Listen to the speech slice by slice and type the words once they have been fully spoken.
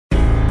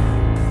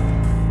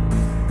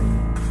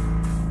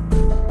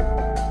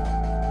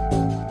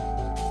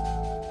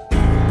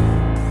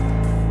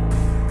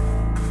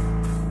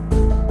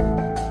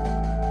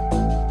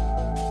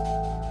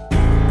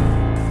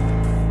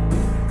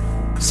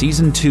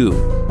Season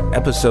 2,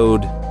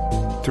 Episode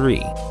 3.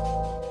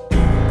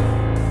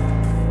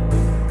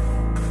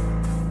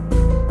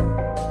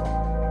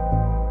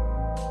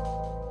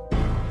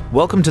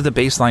 Welcome to the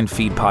Baseline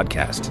Feed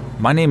podcast.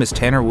 My name is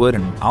Tanner Wood,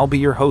 and I'll be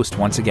your host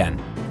once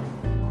again.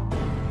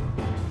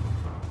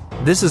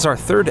 This is our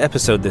third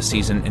episode this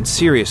season, and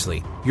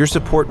seriously, your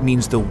support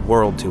means the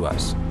world to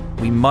us.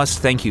 We must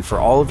thank you for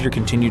all of your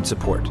continued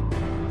support.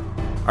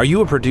 Are you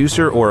a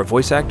producer or a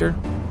voice actor?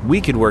 We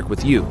could work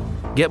with you.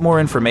 Get more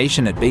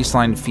information at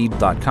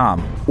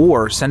baselinefeed.com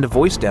or send a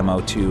voice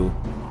demo to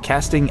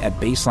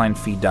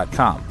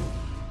casting@baselinefeed.com.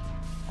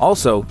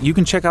 Also, you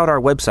can check out our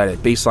website at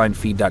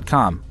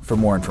baselinefeed.com for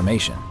more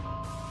information.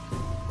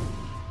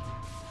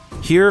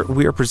 Here,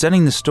 we are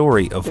presenting the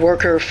story of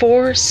Worker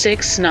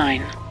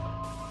 469.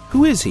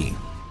 Who is he?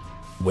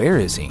 Where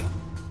is he?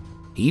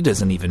 He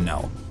doesn't even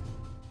know.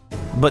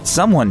 But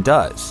someone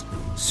does.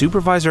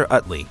 Supervisor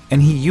Utley,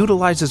 and he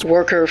utilizes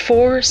Worker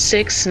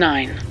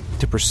 469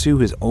 to pursue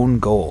his own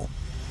goal.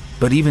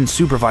 But even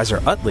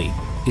Supervisor Utley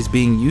is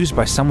being used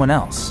by someone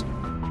else.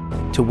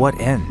 To what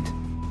end?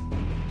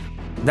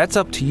 That's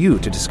up to you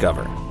to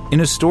discover. In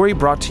a story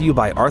brought to you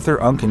by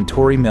Arthur Unk and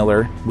Tori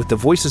Miller, with the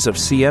voices of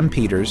C.M.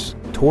 Peters,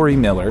 Tori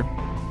Miller,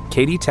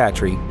 Katey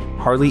Tattrie,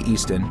 Harley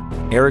Easton,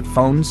 Erik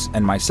Fones,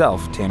 and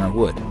myself, Tanner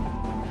Wood.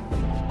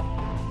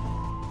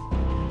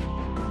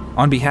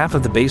 On behalf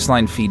of the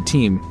Baseline Feed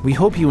team, we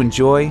hope you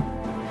enjoy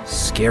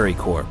Scary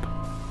Corp.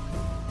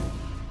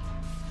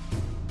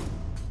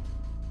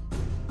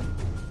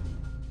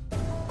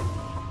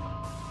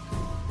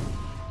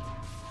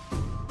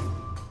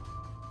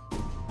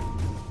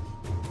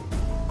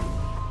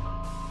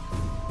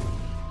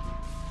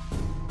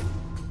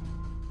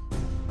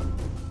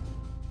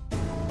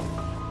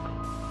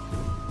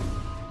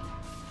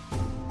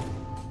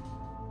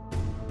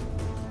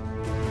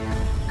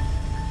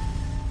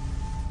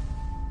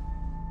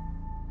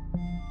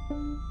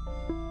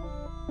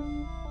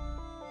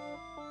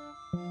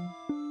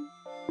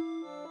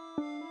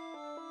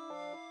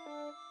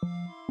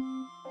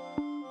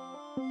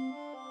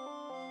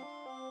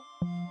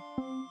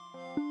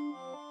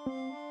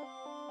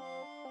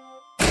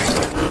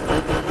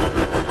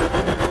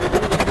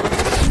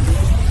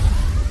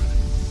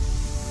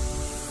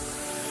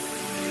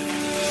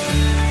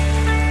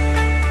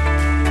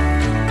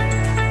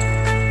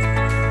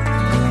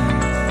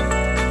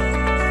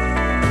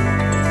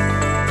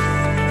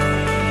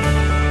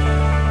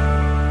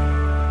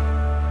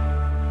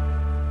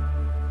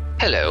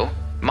 Hello,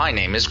 my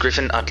name is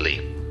Griffin Utley,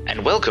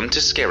 and welcome to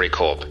Scary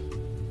Corp.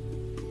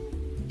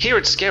 Here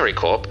at Scary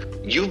Corp,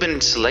 you've been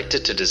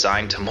selected to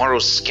design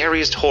tomorrow's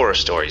scariest horror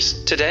stories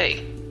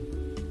today.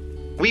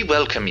 We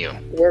welcome you.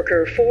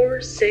 Worker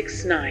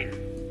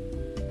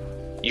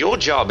 469. Your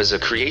job as a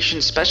creation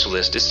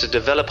specialist is to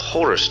develop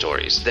horror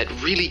stories that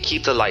really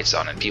keep the lights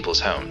on in people's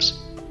homes.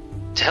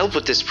 To help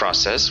with this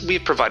process,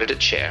 we've provided a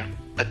chair,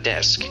 a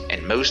desk,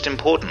 and most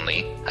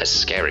importantly, a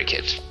scary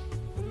kit.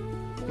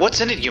 What's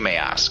in it, you may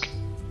ask?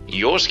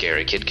 Your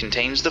scary kit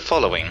contains the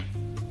following: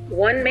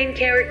 One main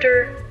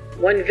character,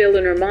 one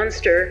villain or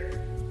monster,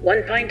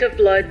 1 pint of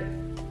blood,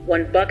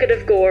 1 bucket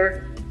of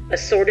gore,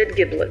 assorted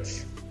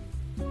giblets.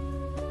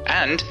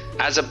 And,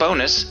 as a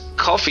bonus,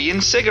 coffee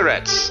and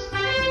cigarettes.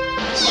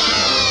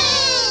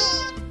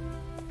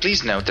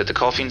 Please note that the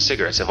coffee and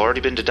cigarettes have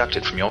already been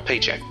deducted from your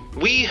paycheck.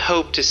 We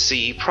hope to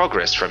see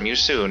progress from you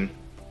soon.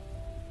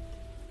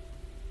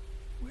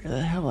 Where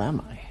the hell am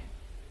I?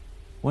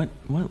 What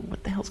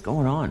the hell's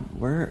going on?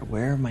 Where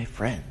are my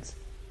friends?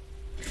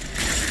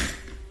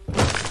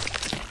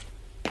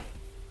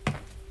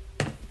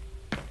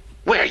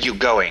 Where are you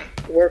going?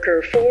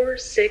 Worker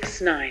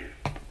 469.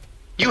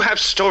 You have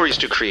stories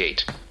to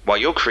create. While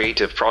your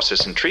creative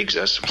process intrigues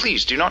us,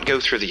 please do not go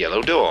through the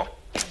yellow door.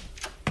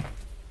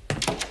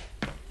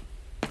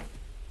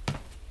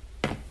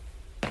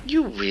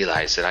 You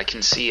realize that I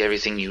can see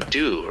everything you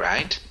do,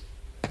 right?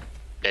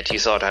 Bet you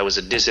thought I was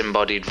a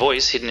disembodied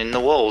voice hidden in the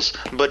walls,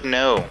 but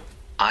no,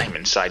 I'm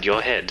inside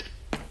your head.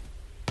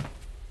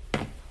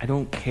 I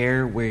don't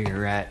care where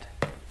you're at.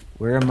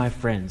 Where are my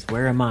friends?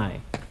 Where am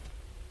I?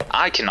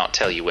 I cannot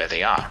tell you where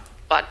they are,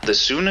 but the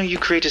sooner you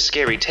create a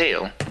scary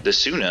tale, the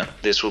sooner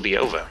this will be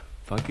over.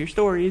 Fuck your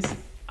stories.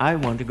 I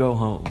want to go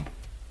home.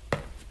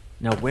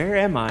 Now where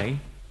am I?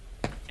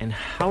 And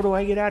how do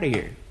I get out of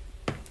here?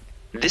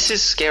 This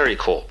is Scary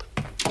Corp.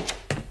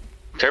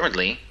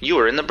 Currently, you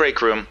are in the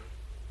break room.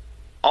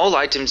 All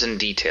items and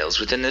details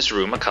within this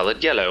room are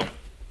colored yellow.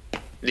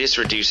 This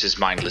reduces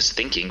mindless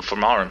thinking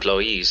from our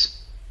employees.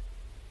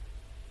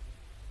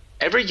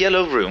 Every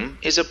yellow room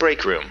is a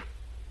break room.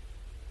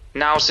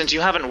 Now, since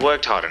you haven't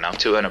worked hard enough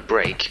to earn a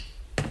break,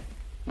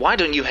 why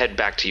don't you head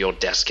back to your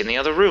desk in the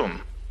other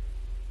room?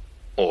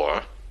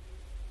 Or,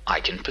 I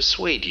can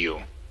persuade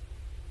you.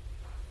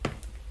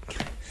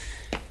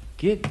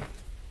 Get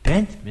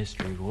bent,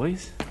 mystery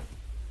voice.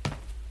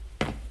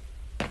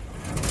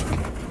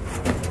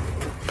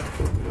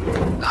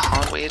 The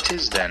hard way it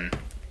is, then.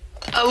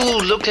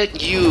 Oh, look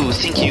at you!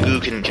 Think you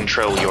can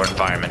control your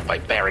environment by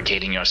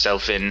barricading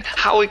yourself in.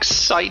 How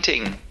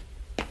exciting!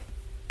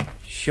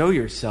 Show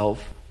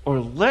yourself, or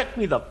let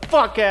me the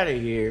fuck out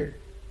of here.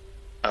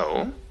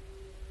 Oh?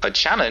 A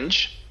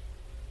challenge?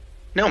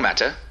 No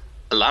matter.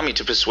 Allow me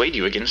to persuade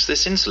you against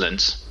this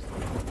insolence.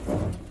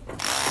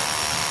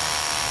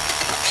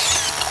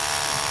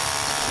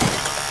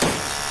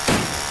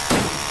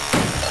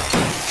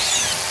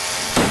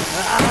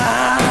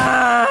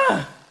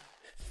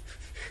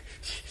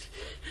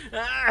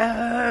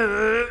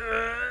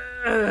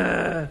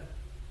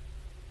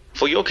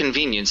 For your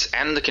convenience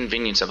and the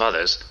convenience of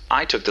others,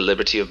 I took the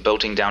liberty of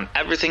bolting down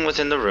everything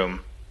within the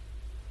room.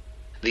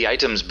 The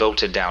items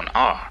bolted down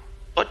are,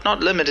 but not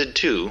limited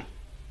to,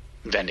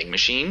 vending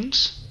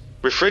machines,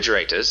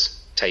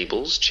 refrigerators,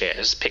 tables,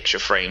 chairs, picture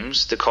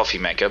frames, the coffee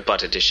maker,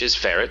 butter dishes,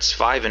 ferrets,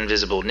 5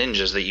 invisible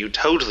ninjas that you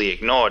totally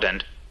ignored,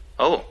 and...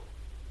 Oh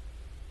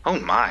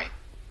my.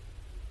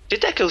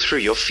 Did that go through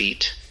your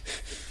feet?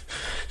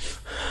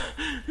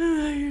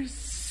 You're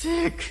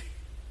sick.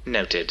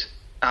 Noted.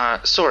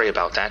 Sorry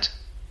about that.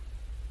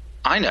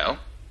 I know.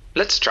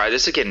 Let's try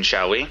this again,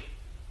 shall we?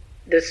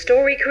 The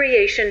story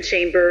creation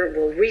chamber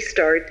will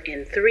restart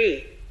in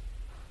 3,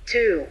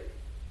 2,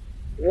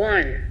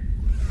 1.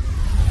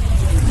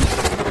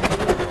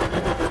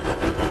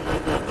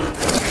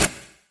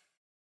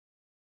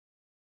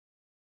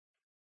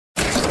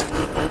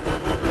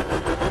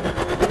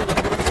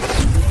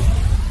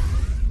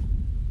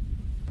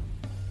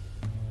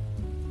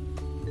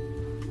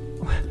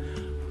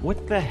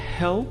 What the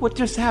hell? What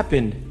just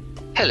happened?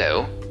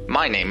 Hello,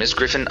 my name is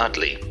Griffin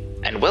Utley,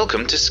 and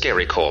welcome to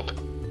Scary Corp.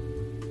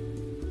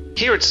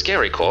 Here at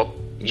Scary Corp,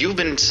 you've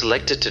been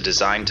selected to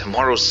design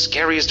tomorrow's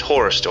scariest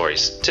horror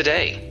stories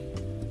today.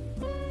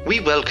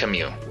 We welcome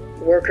you.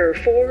 Worker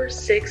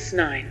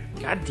 469.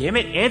 God damn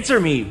it, answer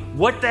me!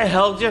 What the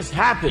hell just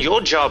happened?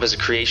 Your job as a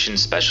creation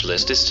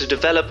specialist is to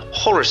develop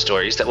horror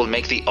stories that will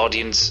make the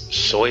audience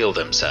soil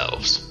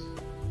themselves.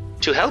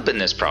 To help in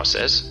this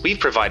process, we've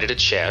provided a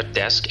chair,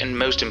 desk, and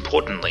most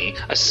importantly,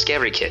 a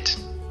scary kit.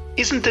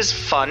 Isn't this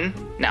fun?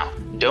 Now,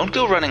 don't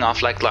go running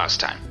off like last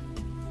time.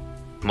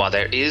 While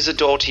there is a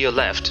door to your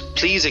left,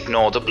 please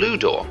ignore the blue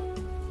door.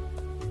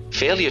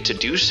 Failure to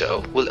do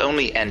so will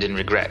only end in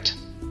regret.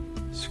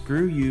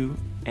 Screw you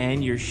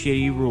and your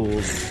shitty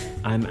rules.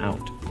 I'm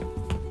out.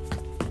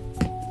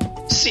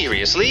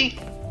 Seriously?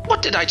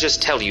 What did I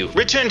just tell you?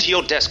 Return to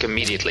your desk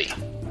immediately.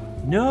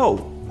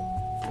 No!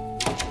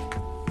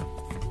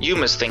 You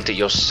must think that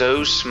you're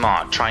so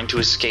smart trying to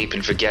escape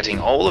and forgetting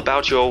all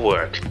about your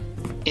work.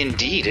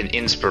 Indeed, an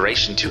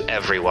inspiration to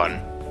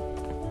everyone.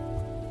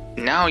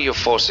 Now you're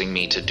forcing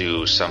me to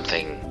do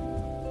something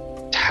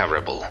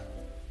terrible.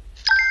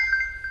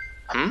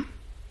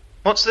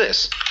 What's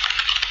this?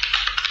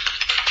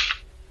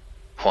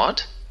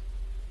 What?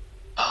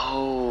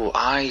 Oh,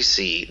 I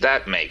see.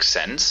 That makes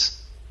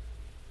sense.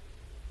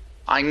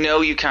 I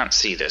know you can't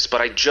see this, but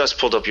I just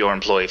pulled up your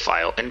employee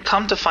file and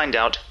come to find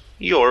out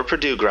you're a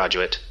Purdue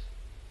graduate.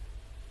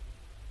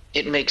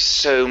 It makes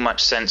so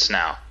much sense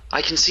now.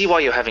 I can see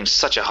why you're having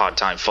such a hard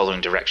time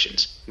following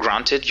directions.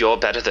 Granted, you're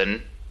better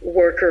than...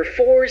 Worker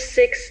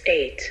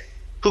 468.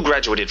 Who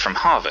graduated from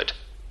Harvard.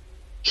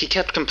 He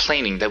kept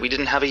complaining that we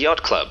didn't have a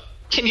yacht club.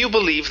 Can you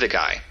believe the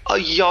guy? A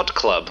yacht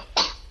club.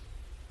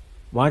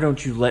 Why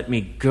don't you let me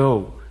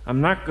go?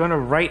 I'm not gonna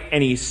write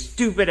any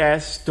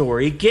stupid-ass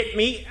story. Get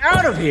me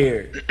out of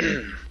here!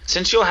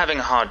 Since you're having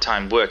a hard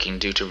time working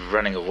due to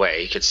running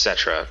away,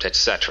 etc.,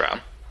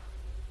 etc.,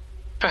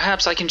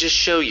 perhaps I can just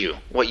show you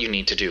what you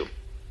need to do.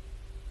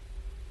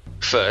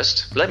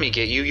 First, let me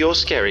get you your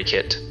scary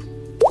kit.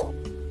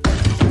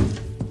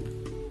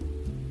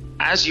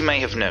 As you may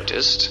have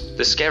noticed,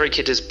 the scary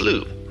kit is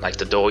blue, like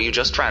the door you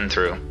just ran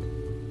through.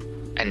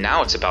 And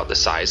now it's about the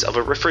size of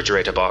a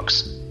refrigerator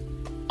box.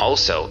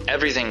 Also,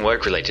 everything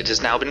work-related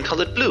has now been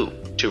colored blue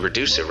to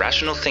reduce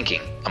irrational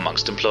thinking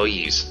amongst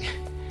employees.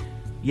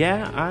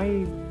 Yeah,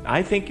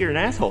 I think you're an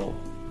asshole.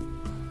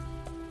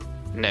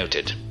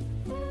 Noted.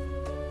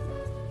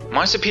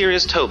 My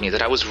superiors told me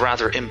that I was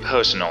rather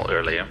impersonal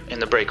earlier in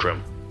the break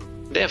room.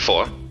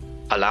 Therefore,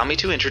 allow me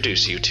to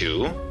introduce you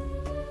to...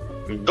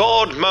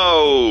 God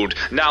Mode!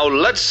 Now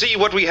let's see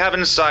what we have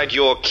inside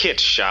your kit,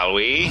 shall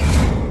we?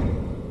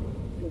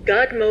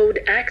 God Mode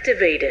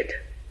activated.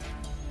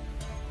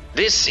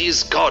 This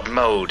is God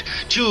Mode.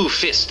 2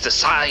 fists the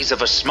size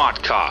of a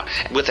smart car,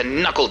 with a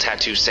knuckle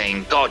tattoo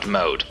saying God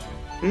Mode.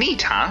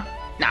 Neat, huh?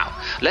 Now,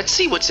 let's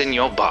see what's in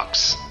your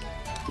box.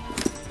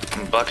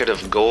 Bucket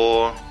of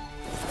gore.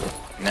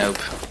 Nope.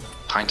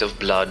 Pint of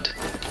blood.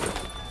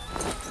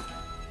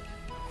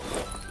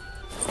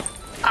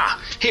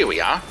 Ah, here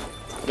we are.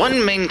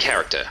 1 main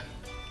character.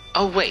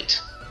 Oh wait,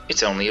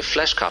 it's only a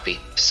flesh copy.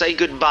 Say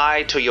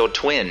goodbye to your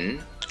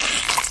twin.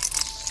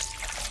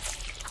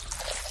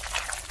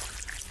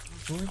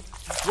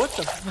 What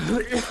the...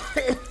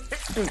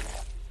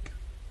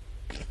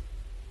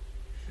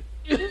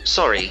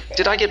 Sorry,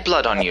 did I get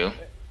blood on you?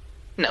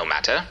 No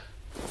matter.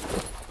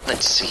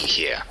 Let's see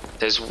here.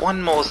 There's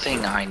one more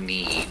thing I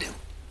need.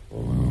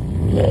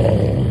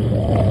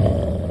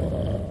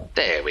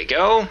 There we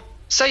go.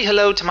 Say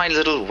hello to my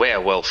little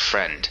werewolf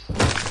friend.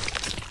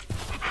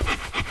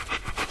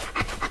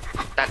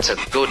 That's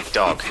a good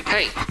dog.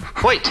 Hey,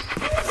 wait!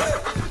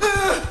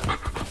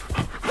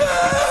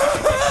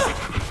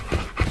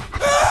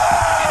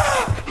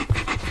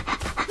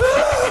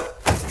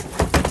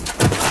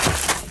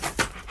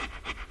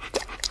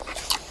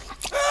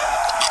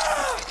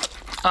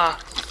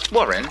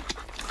 Warren,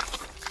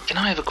 can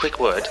I have a quick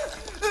word?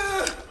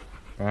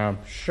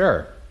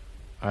 Sure.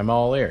 I'm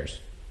all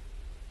ears.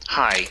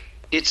 Hi,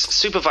 it's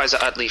Supervisor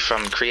Utley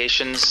from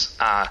Creations.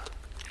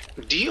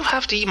 Do you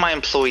have to eat my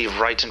employee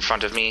right in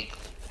front of me?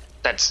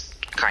 That's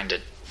kinda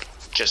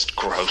just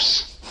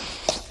gross.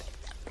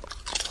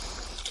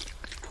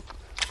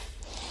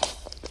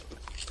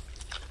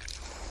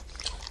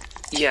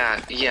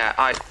 Yeah,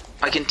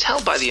 I can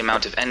tell by the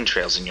amount of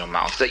entrails in your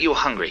mouth that you're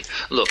hungry.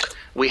 Look,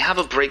 we have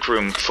a break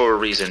room for a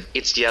reason.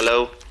 It's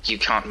yellow. You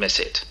can't miss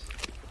it.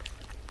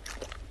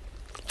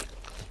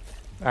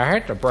 I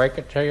hate to break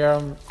it to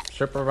you,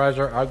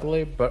 Supervisor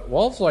Ugly, but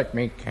wolves like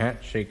me can't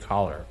see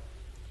color.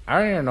 I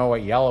don't even know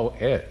what yellow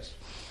is.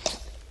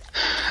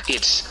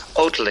 It's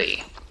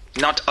Utley,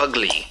 not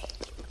ugly.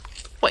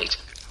 Wait,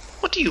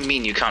 what do you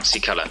mean you can't see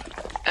color?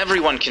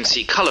 Everyone can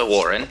see color,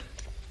 Warren.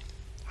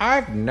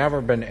 I've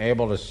never been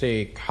able to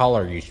see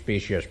color, you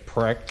specious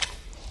prick.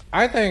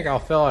 I think I'll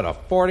fill out a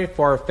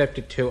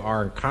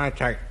 4452R and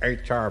contact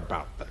HR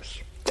about this.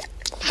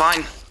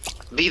 Fine.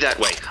 Be that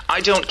way.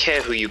 I don't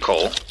care who you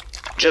call.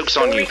 Joke's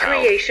on you, pal. The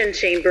recreation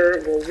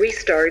chamber will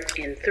restart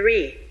in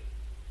 3,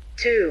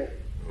 2,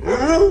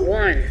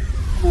 1.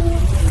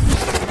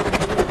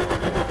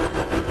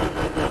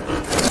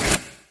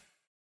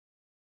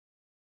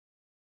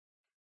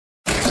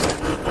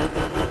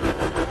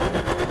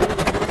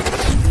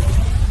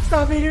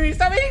 Stop hitting me!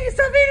 Stop hitting me!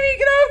 Stop hitting me!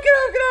 Get off! Get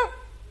off! Get off!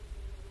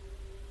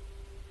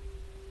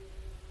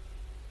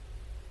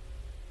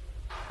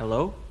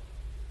 Hello?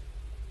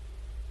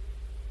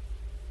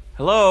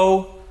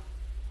 Hello?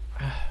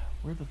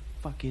 Where the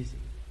fuck is he?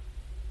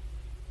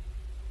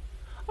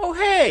 Oh,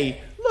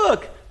 hey!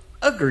 Look!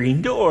 A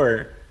green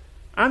door!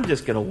 I'm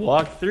just gonna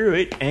walk through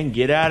it and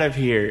get out of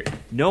here.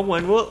 No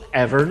one will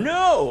ever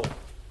know!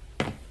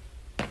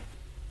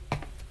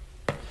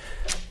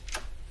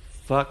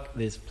 Fuck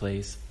this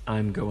place.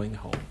 I'm going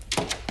home.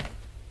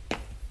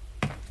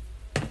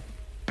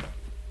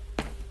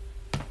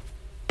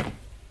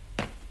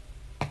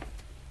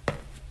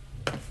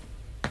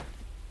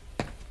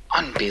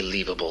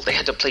 Unbelievable. They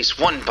had to place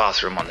one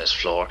bathroom on this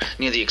floor,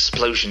 near the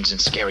explosions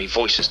and scary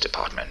voices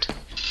department.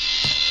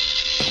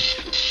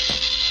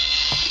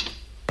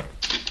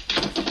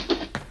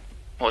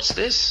 What's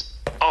this?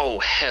 Oh,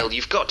 hell,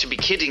 you've got to be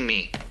kidding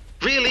me.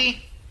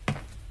 Really?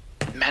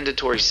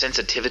 Mandatory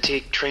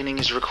sensitivity training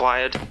is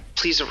required.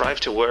 Please arrive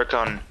to work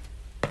on...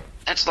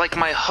 That's like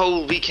my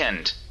whole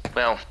weekend.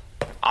 Well,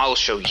 I'll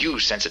show you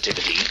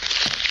sensitivity.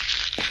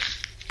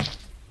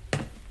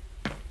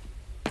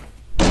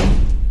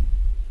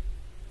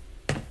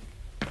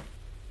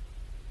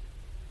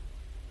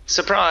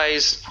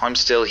 Surprise! I'm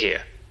still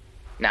here.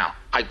 Now,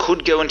 I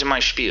could go into my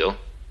spiel,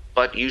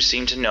 but you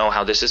seem to know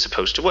how this is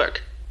supposed to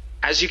work.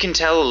 As you can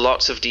tell,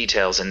 lots of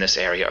details in this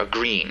area are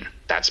green.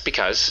 That's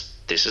because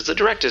this is the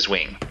director's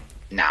wing.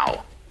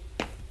 Now,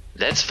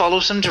 let's follow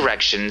some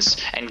directions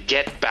and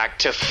get back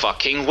to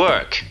fucking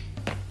work.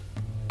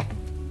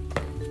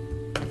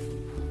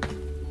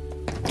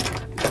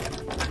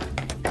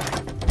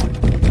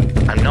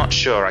 I'm not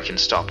sure I can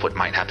stop what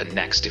might happen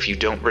next if you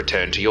don't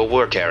return to your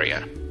work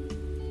area.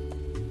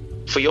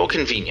 For your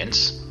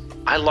convenience,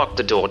 I locked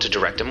the door to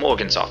Director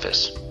Morgan's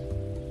office.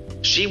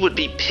 She would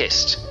be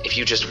pissed if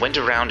you just went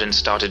around and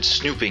started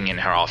snooping in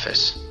her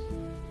office.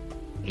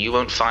 You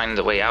won't find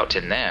the way out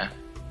in there.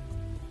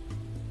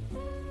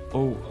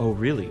 Oh,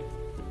 really?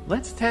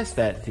 Let's test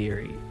that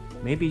theory.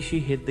 Maybe she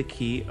hid the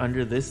key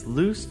under this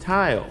loose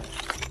tile.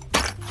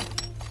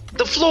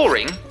 The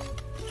flooring?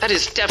 That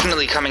is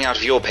definitely coming out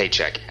of your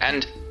paycheck,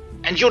 and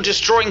you're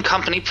destroying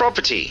company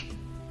property.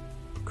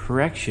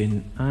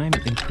 Correction, I'm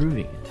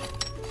improving it.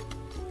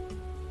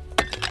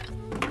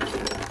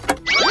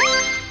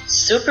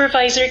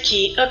 Supervisor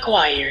key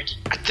acquired.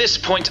 At this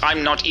point,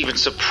 I'm not even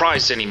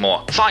surprised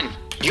anymore. Fine,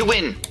 you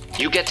win.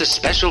 You get the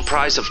special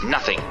prize of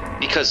nothing,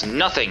 because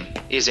nothing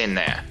is in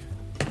there.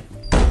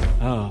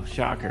 Oh,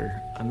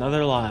 shocker.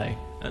 Another lie.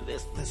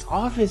 This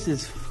office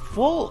is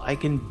full. I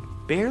can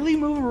barely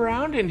move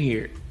around in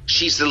here.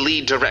 She's the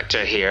lead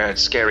director here at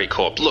Scary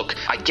Corp. Look,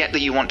 I get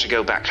that you want to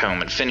go back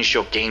home and finish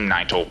your game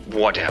night or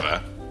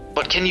whatever,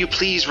 but can you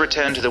please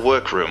return to the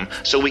workroom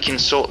so we can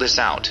sort this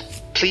out?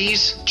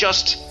 Please,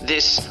 just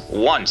this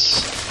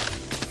once.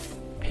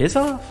 Piss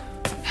off?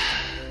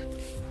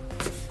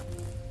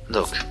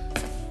 Look,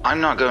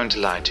 I'm not going to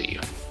lie to you.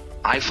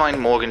 I find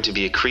Morgan to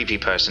be a creepy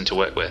person to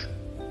work with.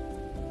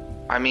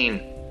 I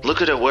mean,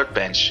 look at her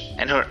workbench,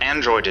 and her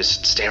android is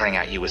staring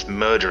at you with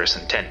murderous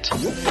intent.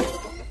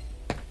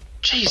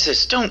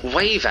 Jesus, don't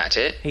wave at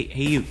it. Hey,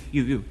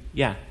 you.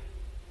 Yeah.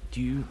 Do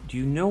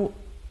you know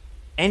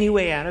any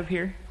way out of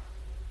here?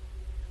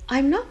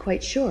 I'm not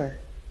quite sure.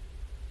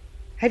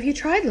 Have you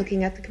tried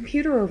looking at the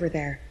computer over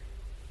there?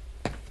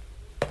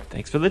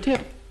 Thanks for the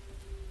tip.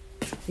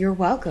 You're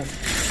welcome.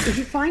 If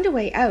you find a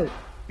way out,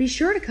 be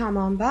sure to come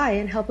on by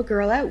and help a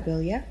girl out,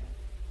 will ya?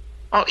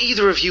 Are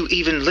either of you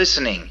even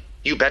listening?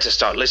 You better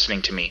start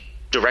listening to me.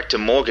 Director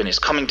Morgan is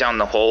coming down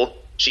the hall.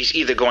 She's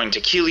either going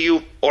to kill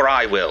you, or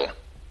I will.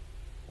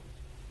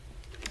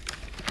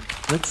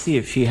 Let's see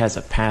if she has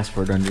a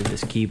password under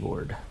this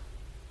keyboard.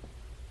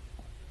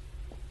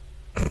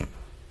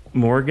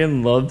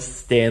 Morgan loves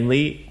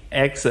Stanley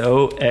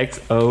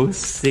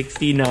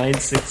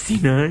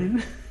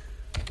XOXO6969.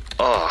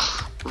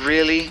 Ugh,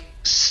 really?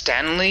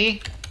 Stanley?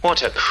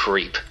 What a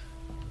creep.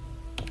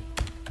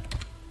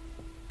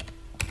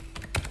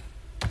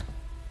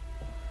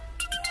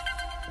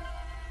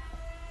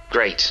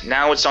 Great,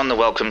 now it's on the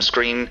welcome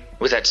screen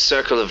with that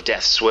circle of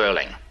death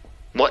swirling.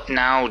 What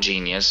now,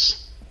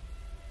 genius?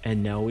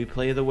 And now we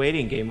play the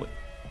waiting game.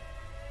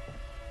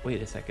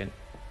 Wait a second.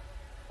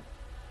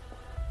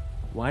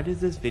 Why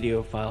does this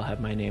video file have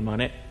my name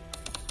on it?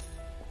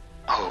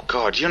 Oh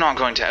god, you're not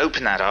going to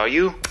open that, are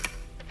you?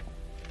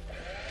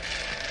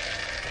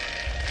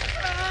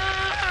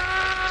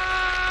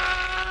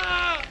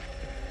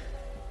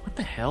 What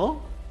the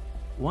hell?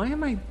 Why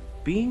am I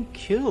being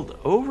killed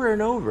over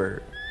and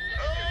over?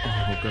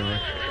 Oh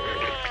god.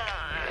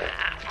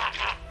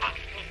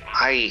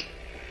 I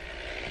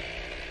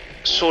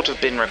sort of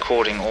been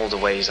recording all the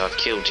ways I've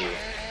killed you.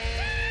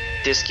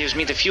 This gives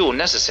me the fuel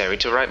necessary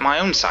to write my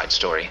own side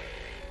story.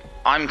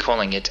 I'm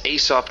calling it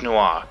Aesop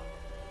Noir.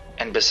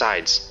 And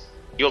besides,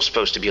 you're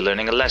supposed to be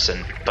learning a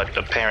lesson, but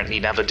apparently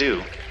never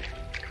do.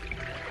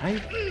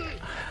 I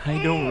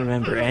don't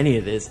remember any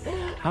of this.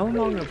 How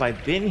long have I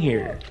been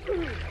here?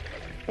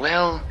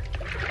 Well,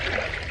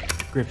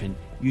 Griffin,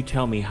 you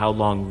tell me how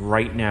long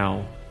right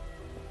now.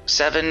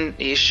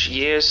 7-ish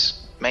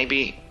years,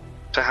 maybe,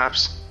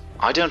 perhaps.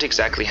 I don't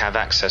exactly have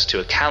access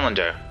to a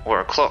calendar or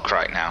a clock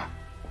right now.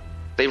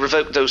 They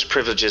revoked those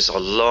privileges a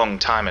long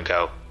time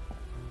ago.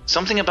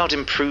 Something about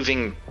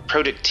improving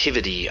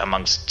productivity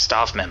amongst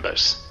staff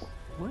members.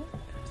 What?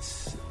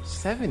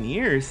 7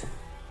 years?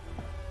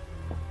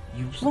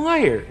 You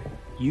liar!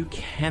 You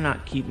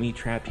cannot keep me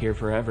trapped here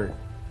forever.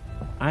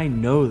 I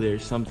know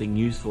there's something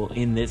useful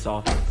in this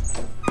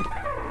office.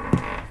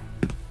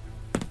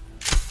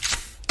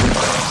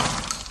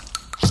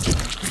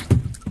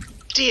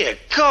 Dear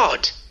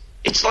God!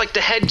 It's like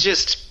the head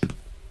just...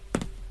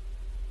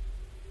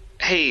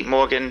 Hey,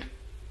 Morgan.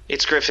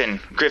 It's Griffin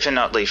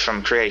Utley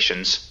from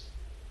Creations.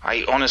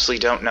 I honestly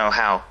don't know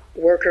how...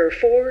 Worker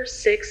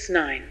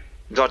 469.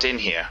 Got in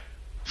here.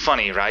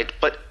 Funny, right?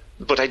 But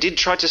I did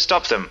try to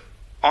stop them.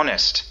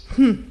 Honest.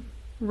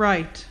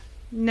 Right.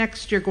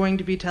 Next you're going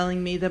to be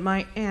telling me that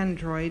my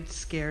android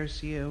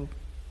scares you.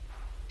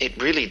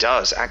 It really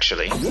does,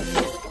 actually.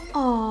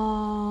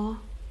 Aww.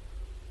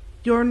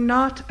 You're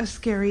not a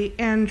scary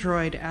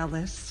android,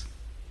 Alice.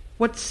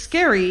 What's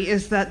scary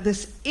is that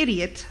this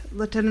idiot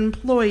let an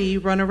employee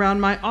run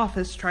around my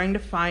office trying to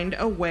find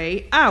a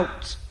way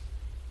out.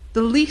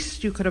 The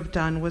least you could have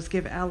done was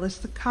give Alice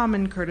the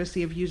common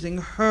courtesy of using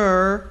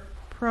her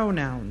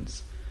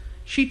pronouns.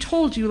 She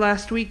told you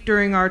last week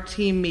during our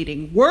team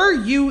meeting. Were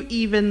you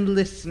even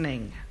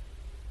listening?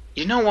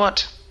 You know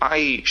what?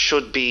 I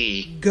should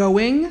be...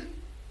 Going?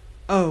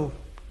 Oh,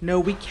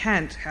 no, we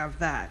can't have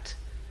that.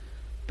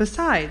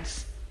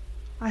 Besides,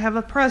 I have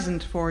a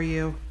present for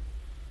you.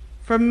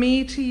 From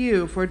me to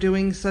you for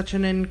doing such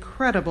an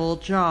incredible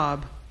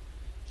job.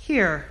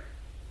 Here,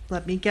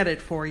 let me get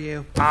it for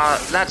you.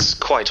 That's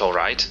quite all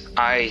right.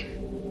 A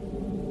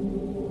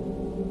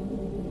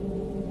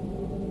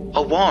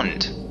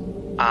wand.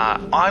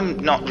 I'm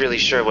not really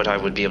sure what I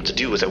would be able to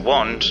do with a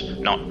wand,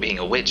 not being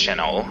a witch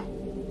and all.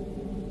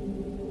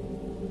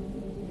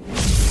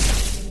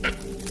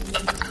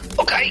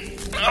 Okay.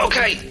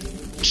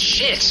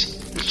 Shit!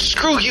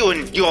 Screw you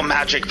and your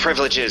magic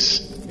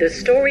privileges. The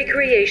story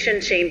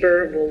creation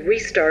chamber will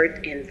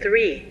restart in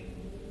 3,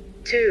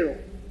 2,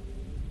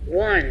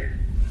 1.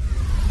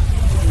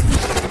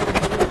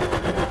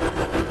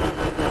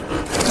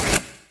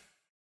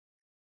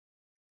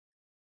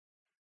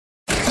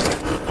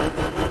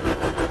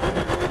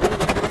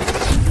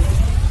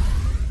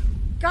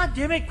 God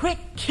damn it, quit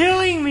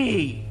killing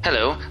me!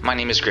 Hello, my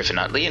name is Griffin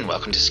Utley, and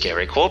welcome to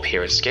Scary Corp.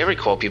 Here at Scary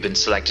Corp, you've been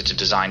selected to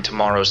design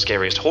tomorrow's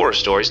scariest horror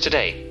stories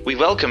today. We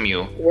welcome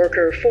you.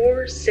 Worker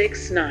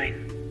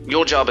 469.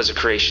 Your job as a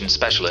creation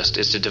specialist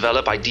is to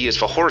develop ideas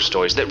for horror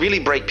stories that really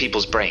break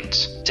people's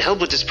brains. To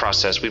help with this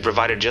process, we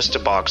provided just a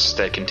box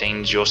that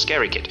contains your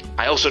scary kit.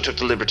 I also took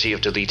the liberty of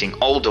deleting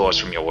all doors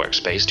from your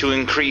workspace to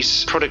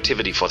increase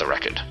productivity for the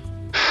record.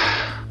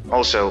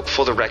 Also,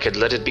 for the record,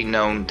 let it be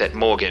known that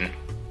Morgan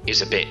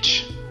is a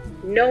bitch.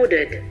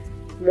 Noted.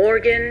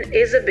 Morgan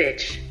is a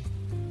bitch.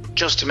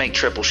 Just to make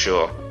triple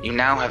sure, you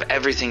now have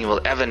everything you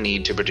will ever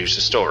need to produce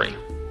a story.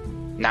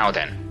 Now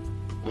then,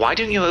 why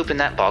don't you open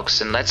that box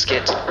and let's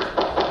get...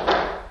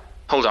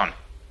 Hold on.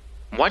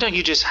 Why don't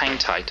you just hang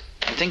tight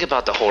and think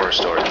about the horror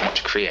story you want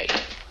to create?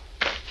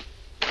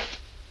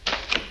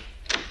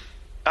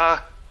 Hi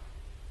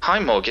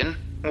Morgan.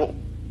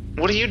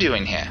 What are you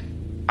doing here?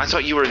 I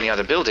thought you were in the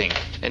other building.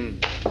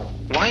 And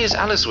why is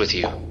Alice with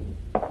you?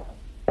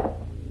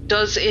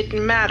 Does it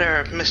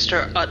matter,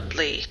 Mr.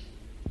 Utley?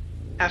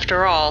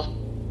 After all,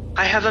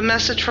 I have a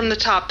message from the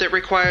top that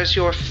requires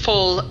your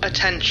full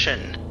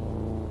attention.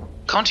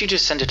 Can't you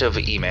just send it over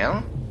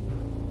email?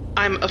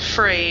 I'm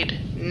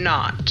afraid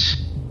not.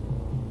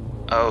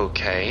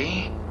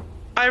 Okay.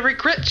 I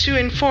regret to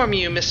inform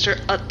you, Mr.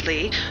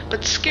 Utley,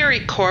 but Scary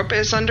Corp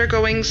is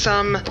undergoing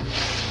some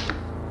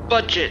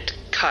budget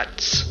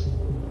cuts.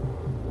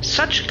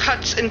 Such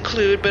cuts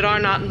include, but are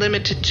not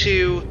limited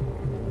to,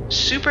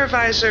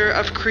 Supervisor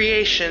of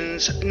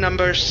Creations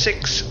number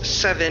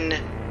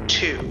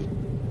 672.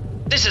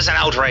 This is an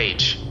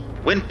outrage.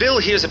 When Bill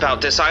hears about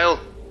this, I'll...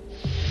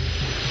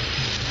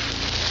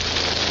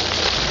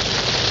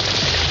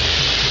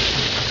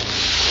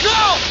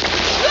 No!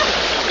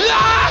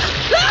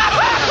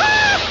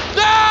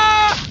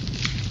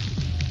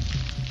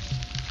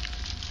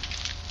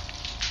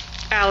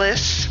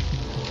 Alice,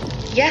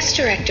 Yes,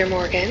 Director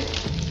Morgan.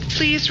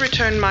 please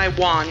return my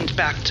wand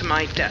back to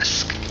my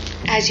desk.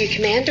 As you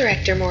command,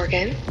 Director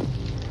Morgan.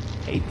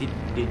 Hey,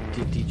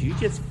 did you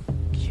just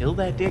kill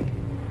that dick?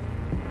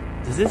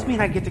 Does this mean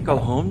I get to go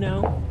home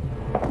now?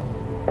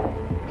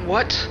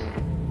 What?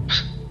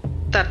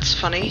 That's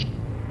funny.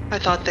 I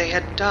thought they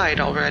had died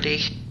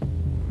already.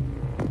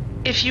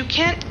 If you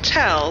can't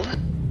tell,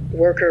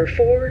 Worker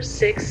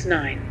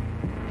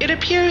 469. it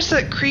appears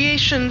that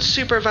Creation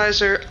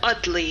Supervisor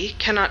Utley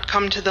cannot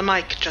come to the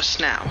mic just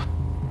now.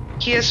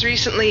 He has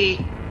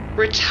recently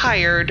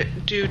retired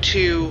due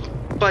to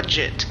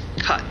budget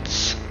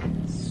cuts.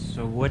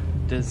 So what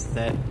does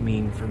that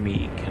mean for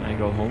me? Can I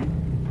go home?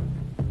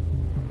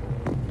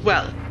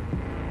 Well,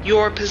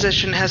 your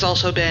position has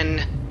also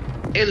been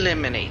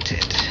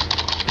eliminated.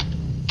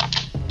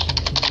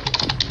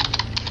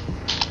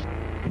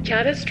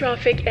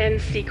 Catastrophic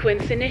end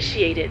sequence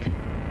initiated.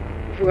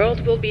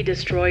 World will be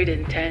destroyed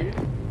in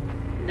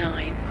 10,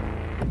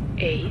 9,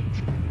 8,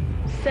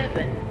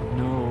 7.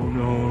 No.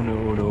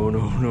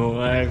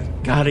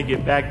 I've got to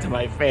get back to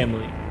my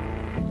family.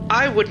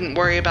 I wouldn't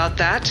worry about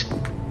that.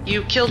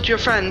 You killed your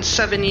friend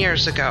 7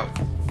 years ago.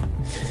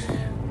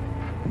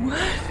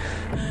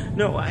 What?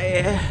 No,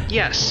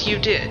 Yes, you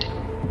did.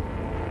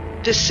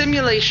 This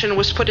simulation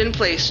was put in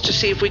place to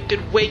see if we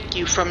could wake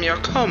you from your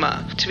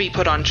coma to be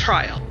put on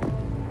trial.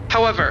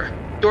 However,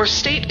 your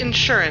state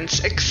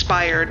insurance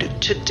expired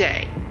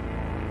today.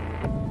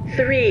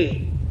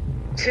 3,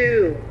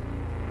 2,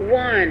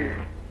 1.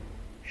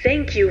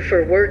 Thank you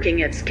for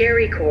working at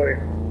Scary Corp.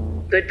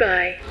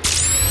 Goodbye.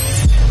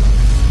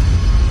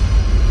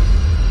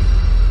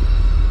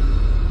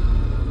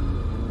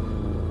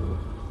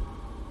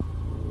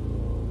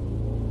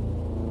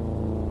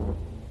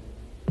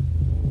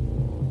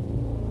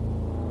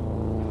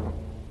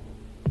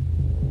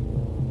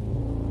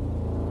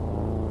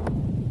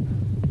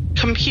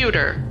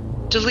 Computer,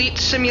 delete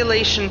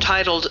simulation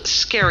titled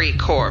Scary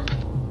Corp.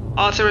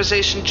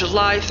 Authorization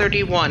July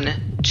 31,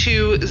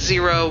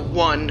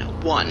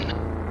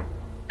 2011.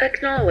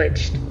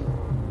 Acknowledged.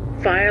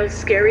 File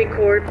Scary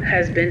Corp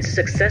has been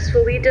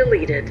successfully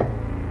deleted.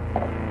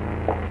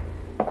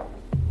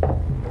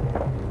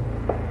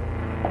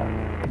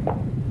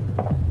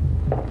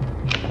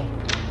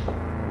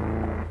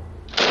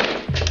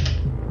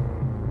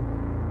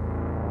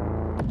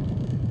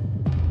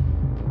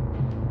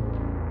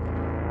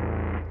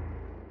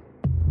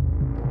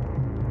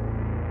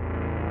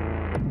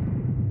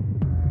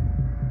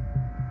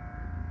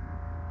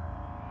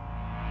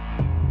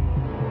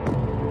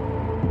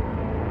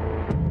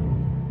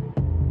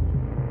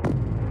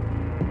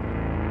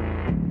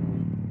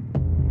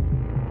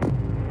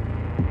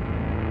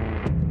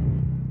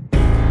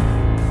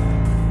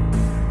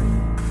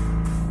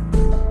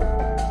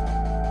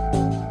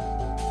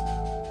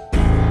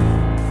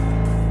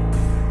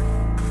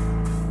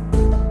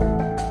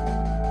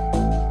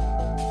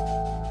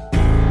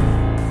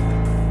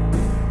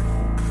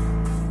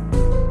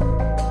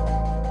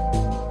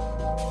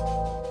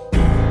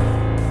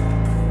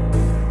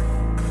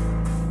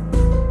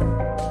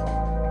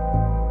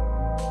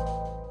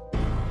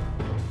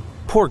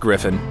 Poor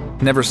Griffin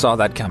never saw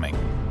that coming.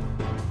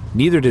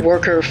 Neither did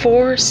Worker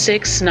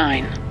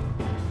 469.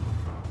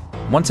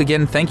 Once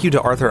again, thank you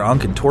to Arthur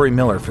Unk and Tori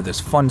Miller for this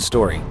fun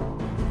story.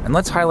 And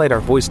let's highlight our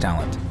voice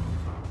talent.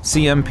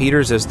 C.M.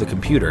 Peters as the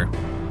computer,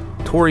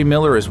 Tori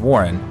Miller as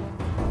Warren,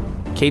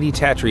 Katey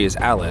Tattrie as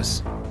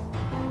Alice,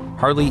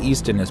 Harley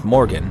Easton as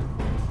Morgan,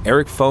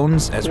 Erik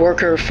Fones as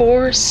Worker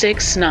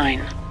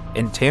 469.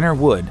 and Tanner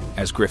Wood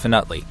as Griffin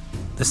Utley.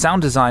 The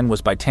sound design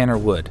was by Tanner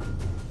Wood.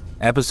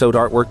 Episode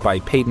artwork by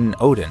Payton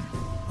Oden,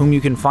 whom you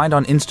can find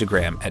on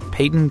Instagram at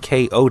Payton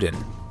K. Oden.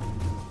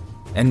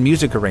 And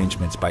music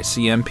arrangements by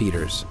C.M.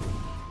 Peters.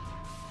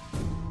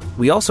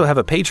 We also have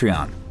a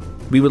Patreon.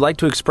 We would like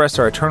to express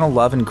our eternal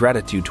love and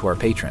gratitude to our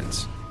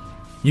patrons.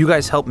 You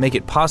guys help make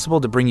it possible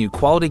to bring you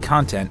quality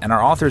content and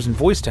our authors and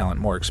voice talent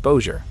more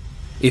exposure.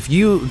 If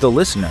you, the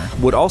listener,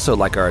 would also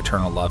like our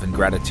eternal love and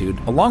gratitude,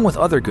 along with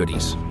other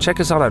goodies, check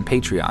us out on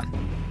Patreon.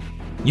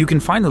 You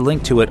can find the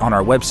link to it on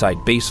our website,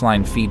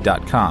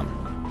 baselinefeed.com.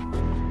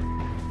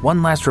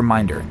 One last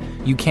reminder,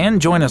 you can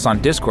join us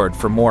on Discord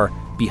for more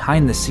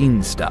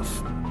behind-the-scenes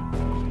stuff.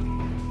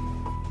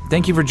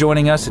 Thank you for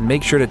joining us, and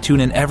make sure to tune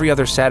in every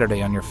other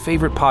Saturday on your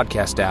favorite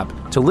podcast app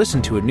to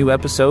listen to a new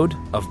episode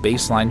of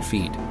Baseline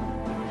Feed.